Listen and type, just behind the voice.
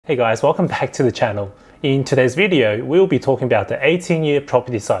Hey guys, welcome back to the channel. In today's video, we'll be talking about the 18-year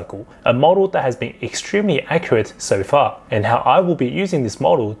property cycle, a model that has been extremely accurate so far, and how I will be using this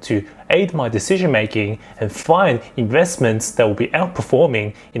model to aid my decision making and find investments that will be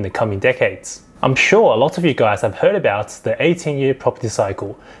outperforming in the coming decades. I'm sure a lot of you guys have heard about the 18-year property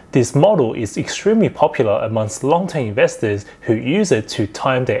cycle. This model is extremely popular amongst long-term investors who use it to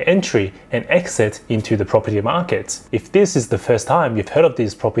time their entry and exit into the property market. If this is the first time you've heard of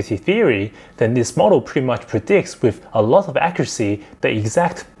this property theory, then this model pretty much predicts with a lot of accuracy the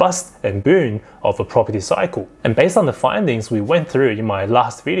exact bust and boom of a property cycle. And based on the findings we went through in my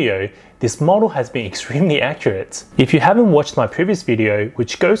last video, this model has been extremely accurate. If you haven't watched my previous video,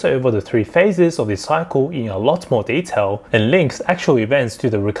 which goes over the 3 phases of this cycle in a lot more detail and links actual events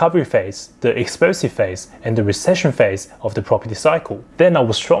to the recovery phase, the explosive phase, and the recession phase of the property cycle, then I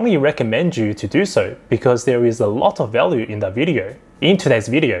would strongly recommend you to do so because there is a lot of value in that video. In today's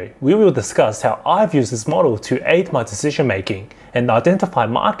video, we will discuss how I've used this model to aid my decision making and identify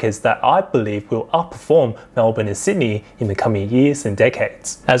markets that I believe will outperform Melbourne and Sydney in the coming years and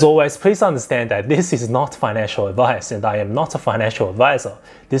decades. As always, please understand that this is not financial advice and I am not a financial advisor.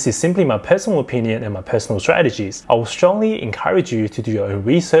 This is simply my personal opinion and my personal strategies. I will strongly encourage you to do your own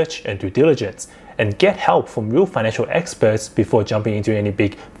research and due diligence and get help from real financial experts before jumping into any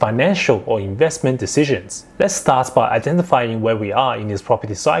big financial or investment decisions. Let's start by identifying where we are in this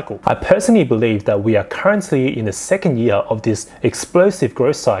property cycle. I personally believe that we are currently in the second year of this explosive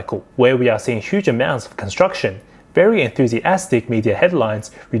growth cycle, where we are seeing huge amounts of construction, very enthusiastic media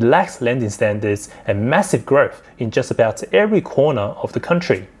headlines, relaxed lending standards, and massive growth in just about every corner of the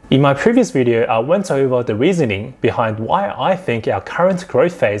country. In my previous video, I went over the reasoning behind why I think our current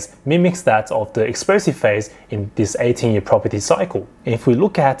growth phase mimics that of the explosive phase in this 18-year property cycle. If we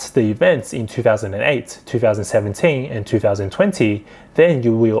look at the events in 2008, 2017, and 2020, then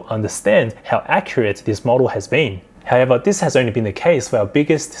you will understand how accurate this model has been. However, this has only been the case for our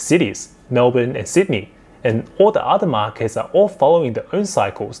biggest cities, Melbourne and Sydney. And all the other markets are all following their own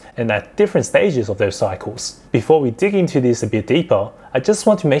cycles and at different stages of those cycles. Before we dig into this a bit deeper, I just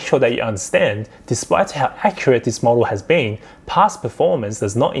want to make sure that you understand, despite how accurate this model has been, past performance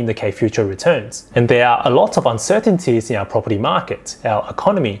does not indicate future returns. And there are a lot of uncertainties in our property market, our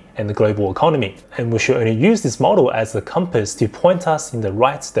economy, and the global economy. And we should only use this model as a compass to point us in the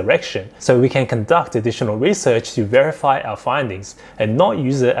right direction, so we can conduct additional research to verify our findings and not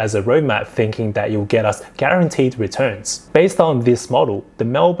use it as a roadmap thinking that it will get us guaranteed returns. Based on this model, the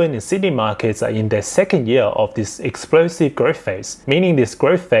Melbourne and Sydney markets are in their second year of this explosive growth phase, meaning this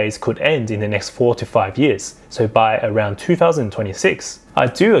growth phase could end in the next 4 to 5 years, so by around 2026. I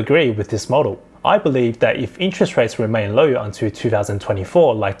do agree with this model. I believe that if interest rates remain low until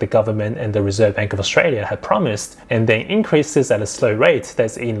 2024 like the government and the Reserve Bank of Australia had promised, and then increases at a slow rate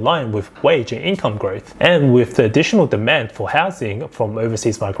that's in line with wage and income growth, and with the additional demand for housing from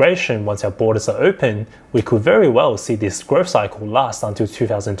overseas migration once our borders are open, we could very well see this growth cycle last until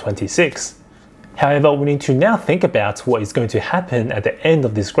 2026. However, we need to now think about what is going to happen at the end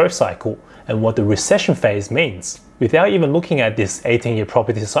of this growth cycle and what the recession phase means. Without even looking at this 18-year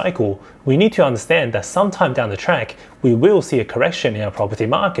property cycle, we need to understand that sometime down the track, we will see a correction in our property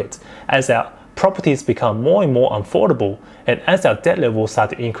market as our properties become more and more unaffordable and as our debt levels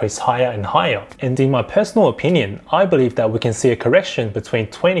start to increase higher and higher. And in my personal opinion, I believe that we can see a correction between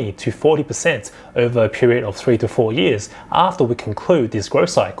 20 to 40% over a period of 3 to 4 years after we conclude this growth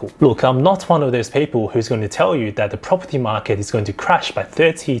cycle. Look, I'm not one of those people who's going to tell you that the property market is going to crash by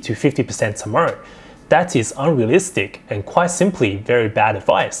 30 to 50% tomorrow. That is unrealistic and quite simply very bad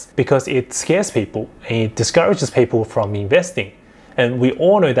advice because it scares people and it discourages people from investing. And we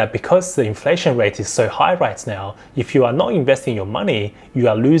all know that because the inflation rate is so high right now, if you are not investing your money, you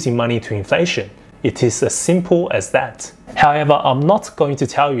are losing money to inflation. It is as simple as that. However, I'm not going to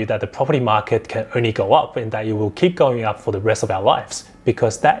tell you that the property market can only go up and that it will keep going up for the rest of our lives,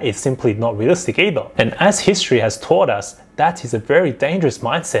 because that is simply not realistic either. And as history has taught us, that is a very dangerous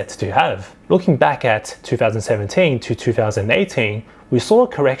mindset to have. Looking back at 2017 to 2018, we saw a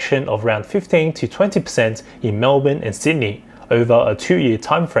correction of around 15 to 20% in Melbourne and Sydney over a 2-year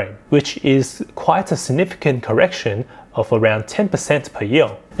time frame, which is quite a significant correction of around 10% per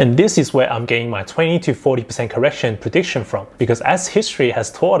year. And this is where I'm getting my 20 to 40% correction prediction from, because as history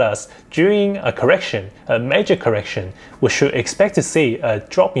has taught us, during a correction, a major correction, we should expect to see a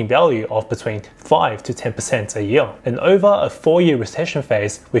drop in value of between 5 to 10% a year. And over a 4-year recession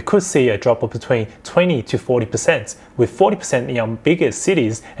phase, we could see a drop of between 20 to 40%, with 40% in our bigger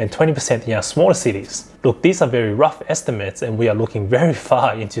cities and 20% in our smaller cities. Look, these are very rough estimates and we are looking very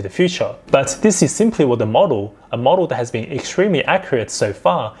far into the future. But this is simply what a model that has been extremely accurate so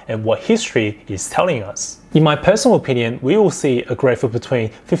far and what history is telling us. In my personal opinion, we will see a growth of between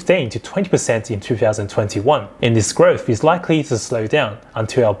 15 to 20% in 2021, and this growth is likely to slow down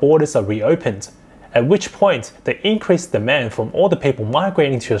until our borders are reopened, at which point the increased demand from all the people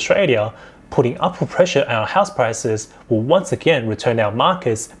migrating to Australia, putting upward pressure on our house prices, will once again return our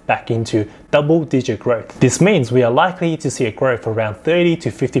markets back into double-digit growth. This means we are likely to see a growth around 30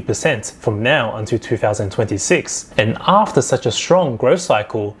 to 50% from now until 2026. And after such a strong growth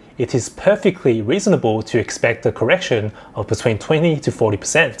cycle, it is perfectly reasonable to expect a correction of between 20 to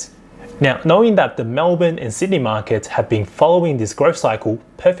 40%. Now, knowing that the Melbourne and Sydney markets have been following this growth cycle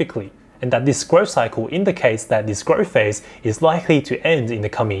perfectly, and that this growth cycle indicates that this growth phase is likely to end in the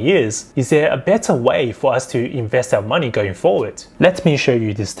coming years, is there a better way for us to invest our money going forward? Let me show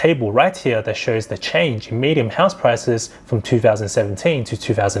you this table right here that shows the change in median house prices from 2017 to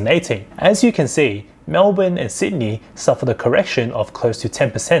 2018. As you can see, Melbourne and Sydney suffered a correction of close to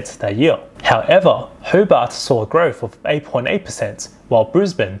 10% that year. However, Hobart saw a growth of 8.8%, while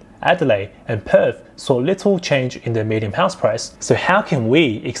Brisbane, Adelaide and Perth saw little change in their median house price. So how can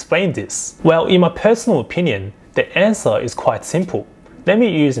we explain this? Well, in my personal opinion, the answer is quite simple. Let me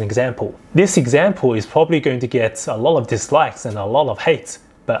use an example. This example is probably going to get a lot of dislikes and a lot of hate,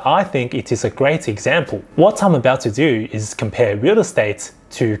 but I think it is a great example. What I'm about to do is compare real estate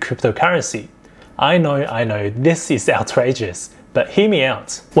to cryptocurrency. I know, this is outrageous, but hear me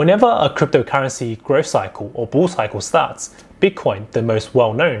out. Whenever a cryptocurrency growth cycle or bull cycle starts, Bitcoin, the most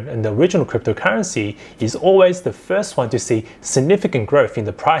well-known and the original cryptocurrency, is always the first one to see significant growth in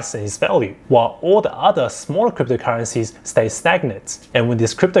the price and its value, while all the other smaller cryptocurrencies stay stagnant. And when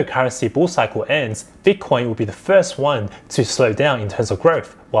this cryptocurrency bull cycle ends, Bitcoin will be the first one to slow down in terms of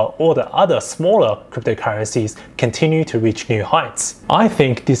growth, while all the other smaller cryptocurrencies continue to reach new heights. I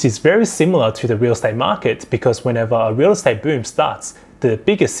think this is very similar to the real estate market, because whenever a real estate boom starts, the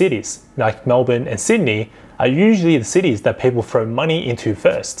biggest cities like Melbourne and Sydney are usually the cities that people throw money into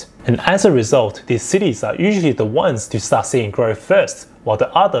first. And as a result, these cities are usually the ones to start seeing growth first, while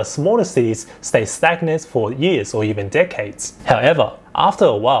the other smaller cities stay stagnant for years or even decades. However, after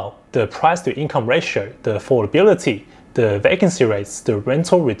a while, the price to income ratio, the affordability, the vacancy rates, the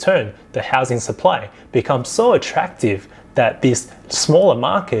rental return, the housing supply become so attractive that these smaller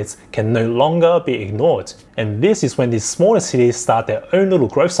markets can no longer be ignored. And this is when these smaller cities start their own little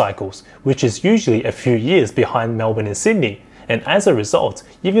growth cycles, which is usually a few years behind Melbourne and Sydney. And as a result,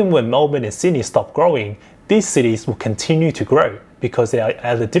 even when Melbourne and Sydney stop growing, these cities will continue to grow because they are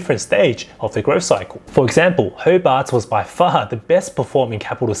at a different stage of the growth cycle. For example, Hobart was by far the best performing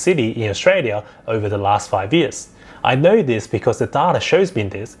capital city in Australia over the last 5 years. I know this because the data shows me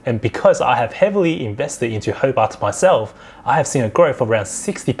this, and because I have heavily invested into Hobart myself, I have seen a growth of around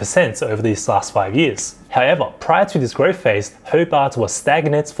 60% over these last 5 years. However, prior to this growth phase, Hobart was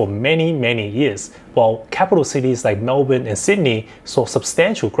stagnant for many years, while capital cities like Melbourne and Sydney saw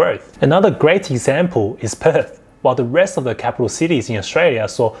substantial growth. Another great example is Perth. While the rest of the capital cities in Australia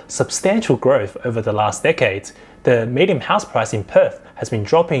saw substantial growth over the last decade, the median house price in Perth has been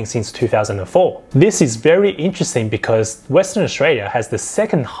dropping since 2004. This is very interesting because Western Australia has the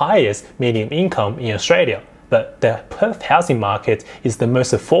second highest median income in Australia, but the Perth housing market is the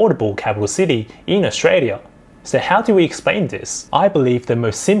most affordable capital city in Australia. So how do we explain this? I believe the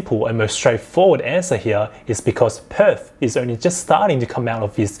most simple and most straightforward answer here is because Perth is only just starting to come out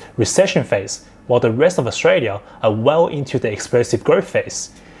of its recession phase, while the rest of Australia are well into the explosive growth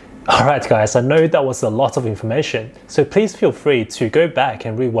phase. Alright guys, I know that was a lot of information, so please feel free to go back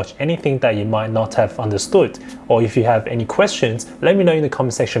and rewatch anything that you might not have understood, or if you have any questions, let me know in the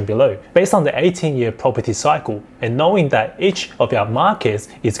comment section below. Based on the 18-year property cycle, and knowing that each of our markets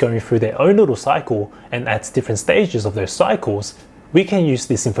is going through their own little cycle and at different stages of those cycles, we can use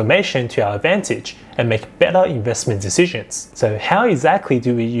this information to our advantage and make better investment decisions. So how exactly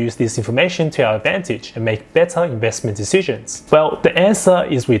do we use this information to our advantage and make better investment decisions? Well, the answer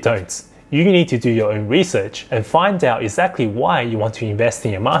is we don't. You need to do your own research and find out exactly why you want to invest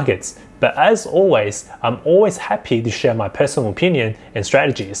in your markets. But as always, I'm always happy to share my personal opinion and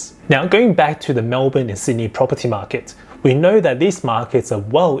strategies. Now, going back to the Melbourne and Sydney property market, we know that these markets are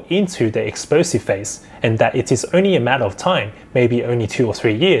well into the explosive phase and that it is only a matter of time, maybe only 2 or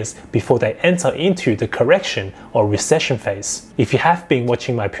 3 years, before they enter into the correction or recession phase. If you have been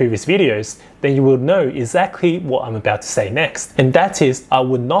watching my previous videos, then you will know exactly what I'm about to say next. And that is, I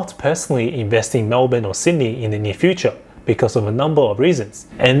would not personally invest in Melbourne or Sydney in the near future. because of a number of reasons.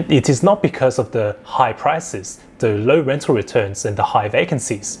 And it is not because of the high prices, the low rental returns and the high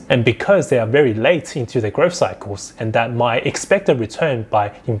vacancies, and because they are very late into their growth cycles, and that my expected return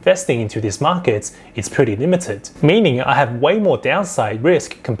by investing into these markets is pretty limited, meaning I have way more downside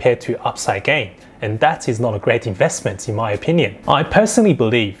risk compared to upside gain. And that is not a great investment in my opinion. I personally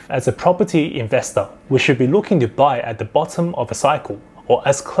believe as a property investor, we should be looking to buy at the bottom of a cycle, or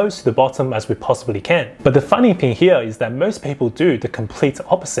as close to the bottom as we possibly can. But the funny thing here is that most people do the complete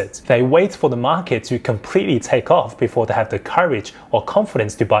opposite. They wait for the market to completely take off before they have the courage or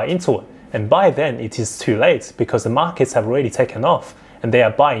confidence to buy into it. And by then it is too late because the markets have already taken off and they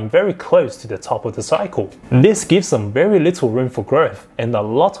are buying very close to the top of the cycle. This gives them very little room for growth and a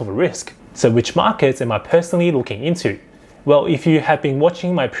lot of risk. So which markets am I personally looking into? Well, if you have been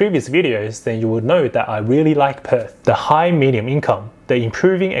watching my previous videos, then you will know that I really like Perth. The high medium income, the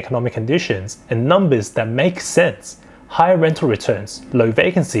improving economic conditions, and numbers that make sense, high rental returns, low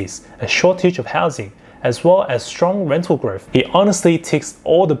vacancies, a shortage of housing, as well as strong rental growth. It honestly ticks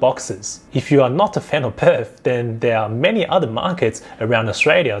all the boxes. If you are not a fan of Perth, then there are many other markets around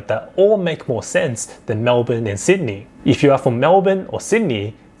Australia that all make more sense than Melbourne and Sydney. If you are from Melbourne or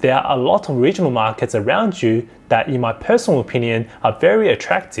Sydney, there are a lot of regional markets around you that in my personal opinion are very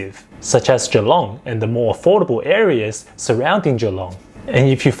attractive, such as Geelong and the more affordable areas surrounding Geelong. And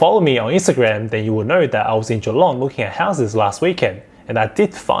if you follow me on Instagram, then you will know that I was in Geelong looking at houses last weekend, and I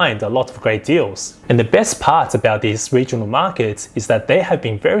did find a lot of great deals. And the best part about these regional markets is that they have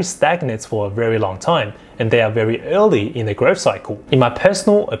been very stagnant for a very long time, and they are very early in the growth cycle. In my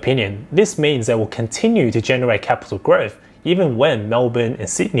personal opinion, this means they will continue to generate capital growth even when Melbourne and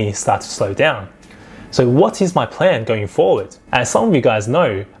Sydney start to slow down. So what is my plan going forward? As some of you guys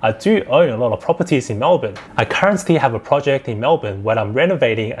know, I do own a lot of properties in Melbourne. I currently have a project in Melbourne where I'm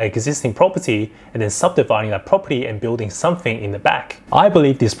renovating an existing property and then subdividing that property and building something in the back. I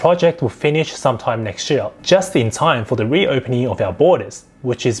believe this project will finish sometime next year, just in time for the reopening of our borders,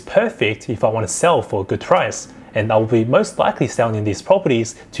 which is perfect if I want to sell for a good price. And I will be most likely selling these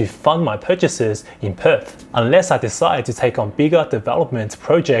properties to fund my purchases in Perth. Unless I decide to take on bigger development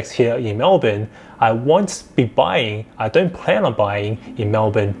projects here in Melbourne, I don't plan on buying in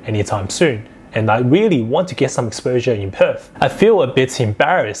Melbourne anytime soon. And I really want to get some exposure in Perth. I feel a bit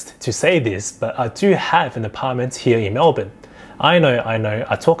embarrassed to say this, but I do have an apartment here in Melbourne. I know,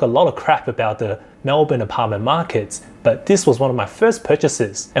 I talk a lot of crap about the Melbourne apartment markets, but this was one of my first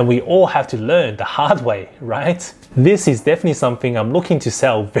purchases, and we all have to learn the hard way, right? This is definitely something I'm looking to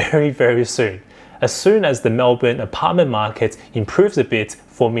sell very soon. As soon as the Melbourne apartment market improves a bit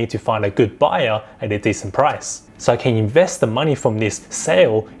for me to find a good buyer at a decent price, so I can invest the money from this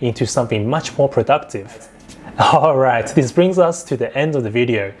sale into something much more productive. Alright, this brings us to the end of the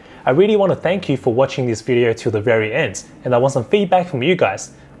video. I really want to thank you for watching this video till the very end, and I want some feedback from you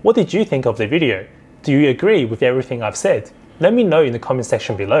guys. What did you think of the video? Do you agree with everything I've said? Let me know in the comment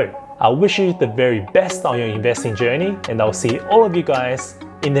section below. I wish you the very best on your investing journey, and I'll see all of you guys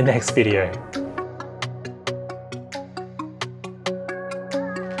in the next video.